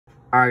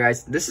Alright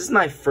guys, this is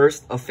my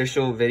first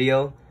official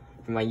video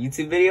for my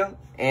YouTube video,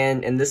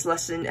 and in this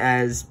lesson,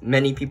 as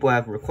many people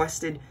have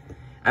requested,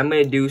 I'm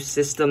going to do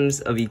systems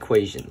of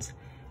equations.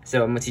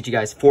 So I'm going to teach you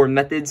guys 4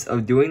 methods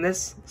of doing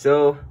this,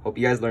 so hope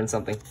you guys learned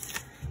something.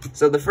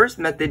 So the first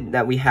method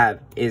that we have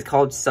is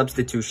called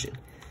substitution.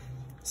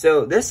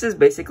 So this is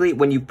basically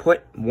when you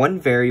put one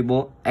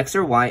variable, x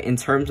or y, in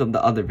terms of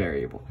the other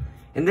variable.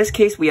 In this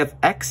case, we have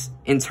x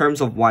in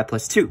terms of y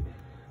plus 2.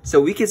 So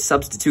we can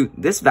substitute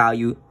this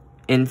value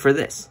in for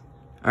this.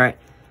 Alright,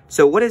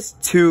 so what is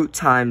 2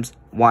 times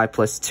y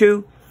plus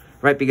 2?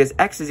 Right, because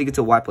x is equal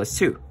to y plus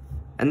 2.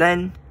 And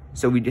then,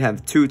 so we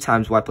have 2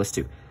 times y plus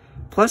 2.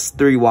 Plus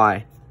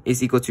 3y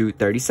is equal to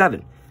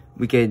 37.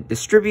 We can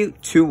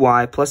distribute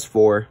 2y plus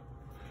 4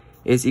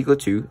 is equal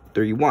to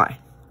 3y,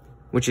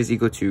 which is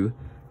equal to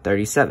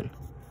 37.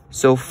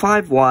 So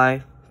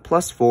 5y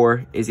plus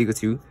 4 is equal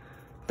to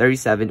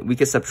 37. We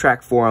can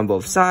subtract 4 on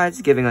both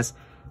sides, giving us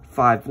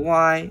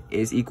 5y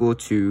is equal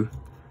to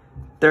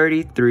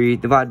 33.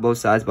 Divide both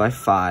sides by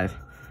 5,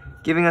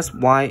 giving us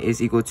y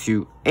is equal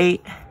to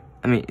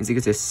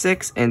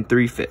 6 and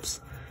 3/5.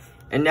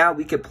 And now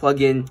we could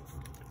plug in,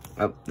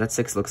 oh, that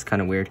 6 looks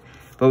kind of weird,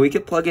 but we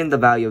could plug in the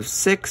value of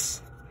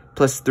 6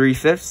 plus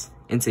 3/5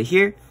 into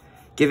here,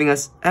 giving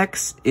us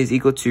x is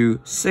equal to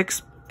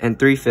 6 and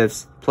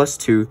 3/5 plus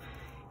 2,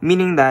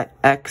 meaning that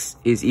x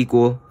is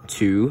equal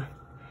to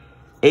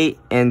 8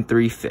 and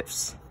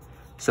 3/5.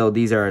 So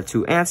these are our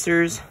 2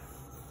 answers,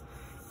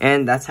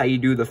 and that's how you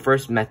do the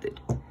first method.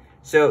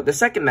 So the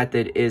second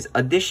method is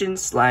addition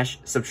slash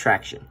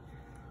subtraction.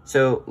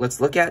 So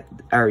let's look at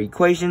our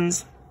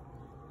equations.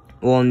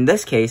 Well, in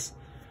this case,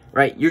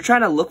 right, you're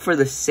trying to look for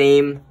the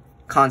same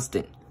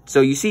constant. So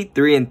you see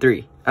 3 and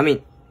 3. I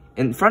mean,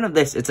 in front of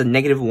this, it's a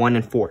 -1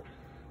 and 4.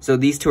 So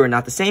these two are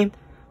not the same.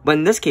 But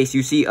in this case,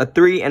 you see a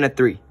 3 and a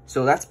 3.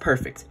 So that's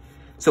perfect.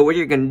 So what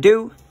you're going to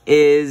do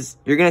is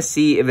you're going to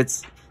see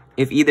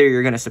if either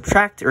you're going to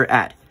subtract or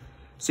add.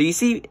 So you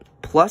see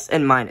plus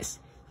and minus.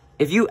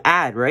 If you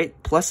add, right,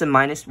 plus and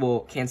minus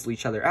will cancel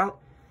each other out.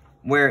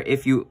 Where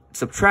if you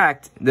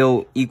subtract,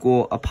 they'll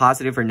equal a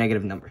positive or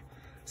negative number.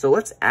 So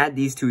let's add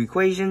these 2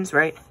 equations,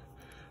 right?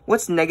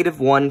 What's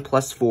 -1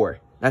 plus 4?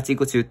 That's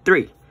equal to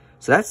 3.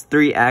 So that's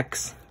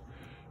 3x.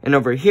 And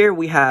over here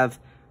we have,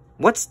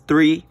 what's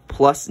 3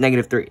 plus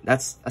 -3?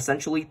 That's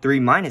essentially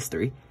 3 minus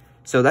 3.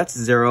 So that's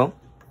 0.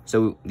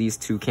 So these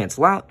 2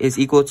 cancel out, is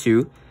equal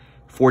to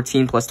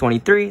 14 plus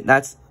 23.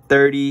 That's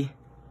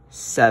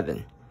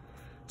 37.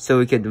 So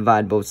we could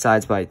divide both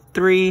sides by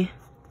 3,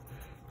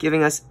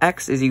 giving us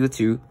x is equal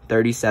to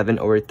 37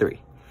 over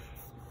 3.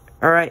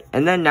 Alright,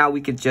 and then now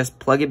we could just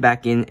plug it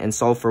back in and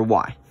solve for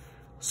y.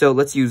 So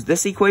let's use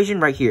this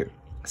equation right here.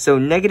 So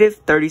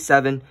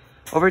 -37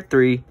 over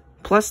 3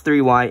 plus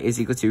 3y is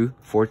equal to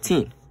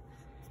 14.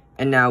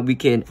 And now we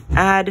can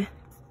add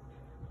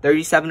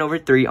 37 over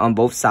 3 on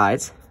both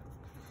sides,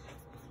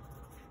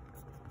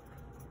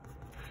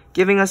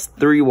 giving us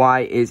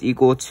 3y is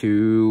equal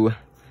to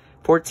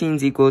 14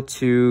 is equal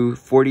to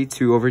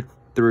 42 over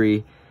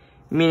 3,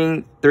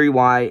 meaning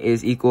 3y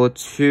is equal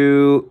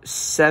to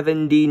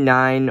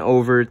 79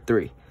 over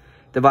 3.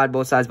 Divide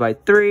both sides by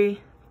 3,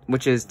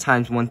 which is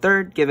times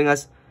 1/3, giving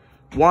us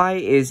y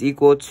is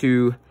equal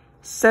to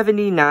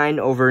 79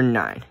 over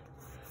 9.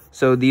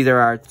 So these are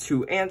our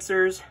 2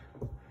 answers,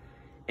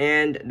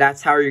 and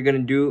that's how you're going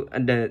to do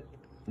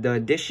the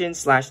addition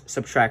slash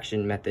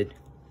subtraction method.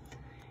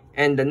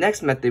 And the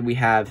next method we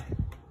have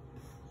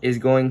is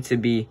going to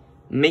be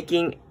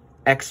making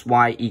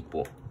xy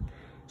equal.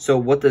 So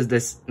what does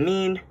this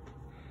mean?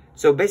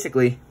 So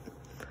basically,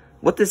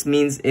 what this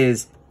means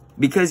is,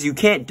 because you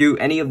can't do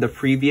any of the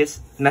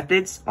previous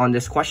methods on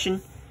this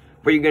question,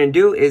 what you're going to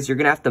do is you're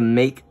going to have to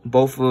make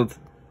both of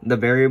the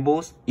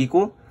variables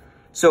equal.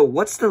 So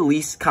what's the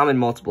least common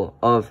multiple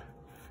of,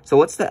 so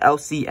what's the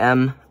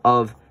LCM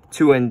of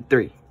 2 and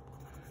 3?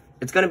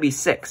 It's going to be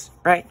 6,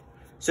 right?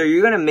 So you're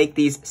going to make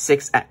these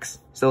 6x.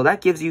 So that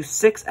gives you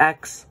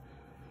 6x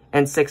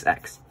and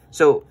 6x.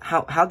 So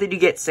how did you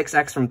get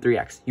 6x from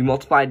 3x? You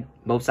multiplied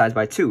both sides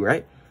by 2,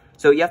 right?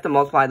 So you have to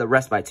multiply the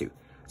rest by 2.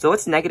 So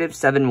what's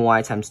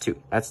 -7y times 2?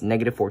 That's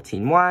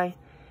 -14y.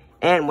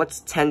 And what's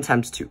 10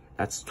 times 2?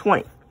 That's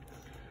 20.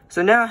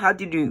 So now how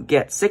did you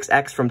get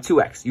 6x from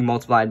 2x? You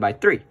multiplied by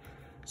 3.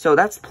 So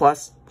that's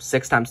plus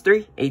 6 times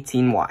 3,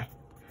 18y.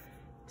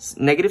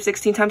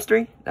 -16 times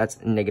 3, that's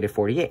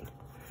 -48.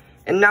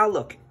 And now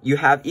look, you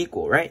have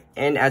equal, right?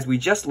 And as we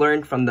just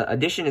learned from the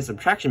addition and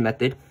subtraction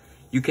method,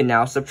 you can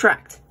now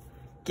subtract,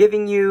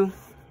 giving you,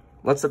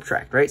 let's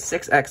subtract, right?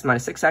 6x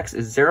minus 6x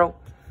is 0.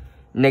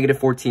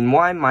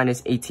 -14y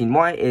minus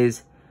 18y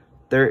is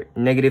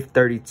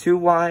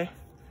 -32y.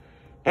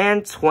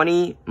 And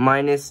 20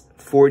 minus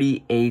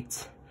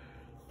 48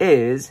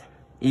 is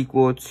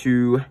equal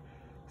to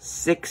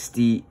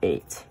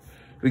 68.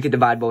 We could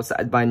divide both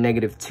sides by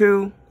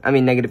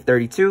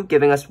 -32,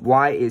 giving us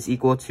y is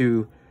equal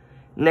to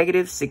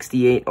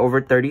 -68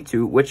 over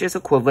 32, which is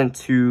equivalent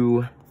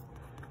to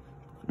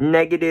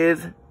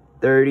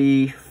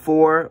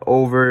 -34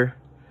 over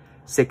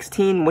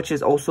 16, which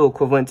is also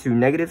equivalent to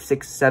negative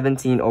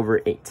 617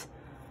 over 8.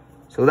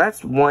 So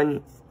that's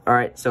 1. All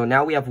right, so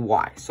now we have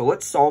y. So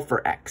let's solve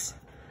for x.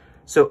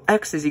 So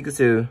x is equal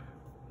to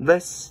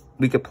this.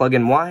 We could plug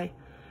in y.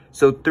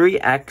 So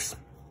 3x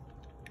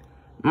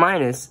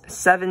minus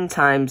 7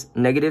 times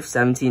negative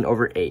 17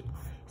 over 8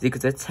 is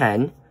equal to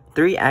 10.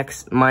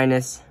 3x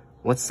minus,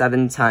 what's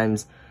 7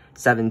 times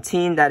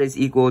 17? That is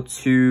equal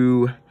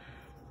to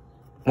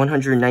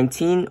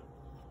 119.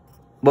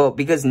 Well,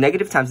 because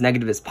negative times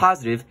negative is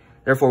positive,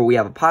 therefore we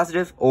have a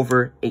positive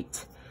over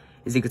 8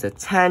 is equal to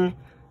 10.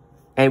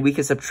 And we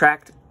can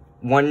subtract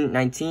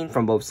 119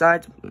 from both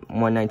sides.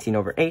 119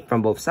 over 8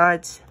 from both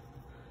sides.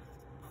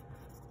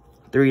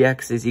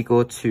 3x is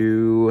equal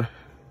to,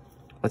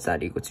 what's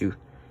that equal to?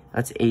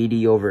 That's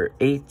 80 over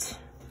 8.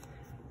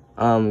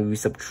 We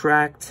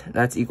subtract,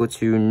 that's equal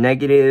to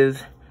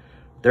negative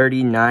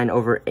 39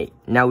 over 8.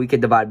 Now we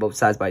could divide both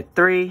sides by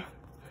 3,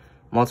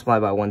 multiply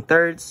by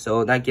 1/3.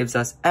 So that gives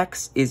us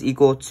x is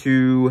equal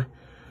to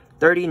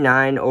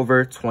 39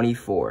 over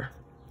 24.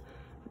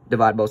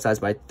 Divide both sides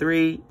by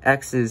 3,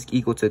 x is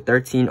equal to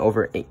 13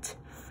 over 8.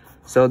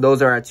 So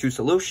those are our two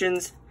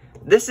solutions.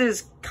 This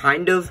is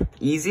kind of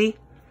easy,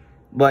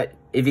 but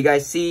if you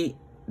guys see,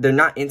 they're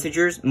not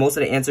integers. Most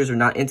of the answers are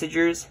not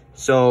integers,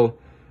 so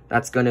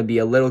that's going to be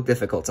a little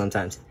difficult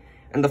sometimes.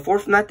 And the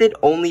fourth method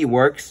only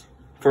works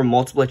for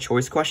multiple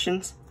choice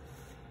questions.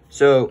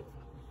 So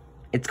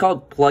it's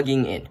called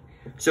plugging in.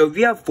 So if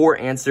you have 4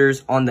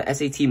 answers on the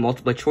SAT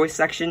multiple choice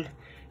section,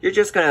 you're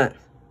just gonna,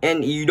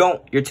 and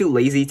you're too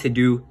lazy to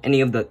do any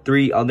of the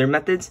 3 other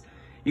methods,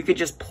 you could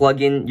just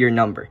plug in your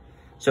number.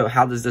 So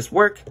how does this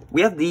work?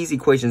 We have these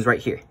equations right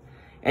here.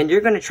 And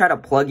you're gonna try to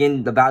plug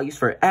in the values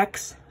for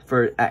x,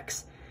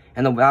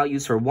 and the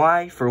values for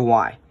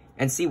y,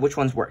 and see which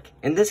ones work.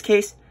 In this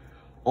case,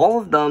 all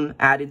of them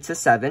added to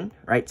 7,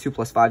 right? 2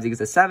 plus 5 is equal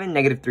to 7,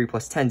 negative 3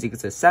 plus 10 is equal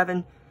to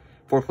 7,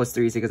 4 plus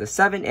 3 is equal to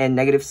 7, and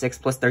negative 6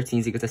 plus 13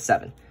 is equal to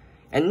 7.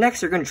 And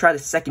next, you're going to try the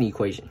second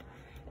equation.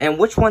 And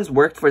which ones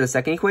worked for the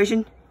second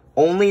equation?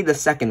 Only the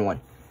second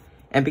one.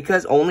 And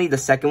because only the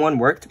second one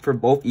worked for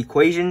both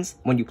equations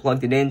when you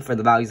plugged it in for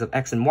the values of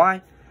x and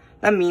y,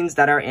 that means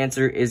that our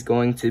answer is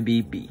going to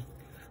be B.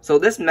 So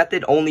this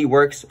method only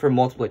works for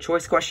multiple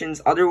choice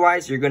questions.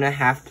 Otherwise, you're going to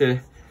have to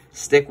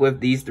stick with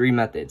these 3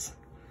 methods.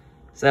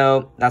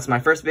 So that's my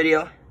first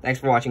video. Thanks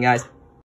for watching, guys.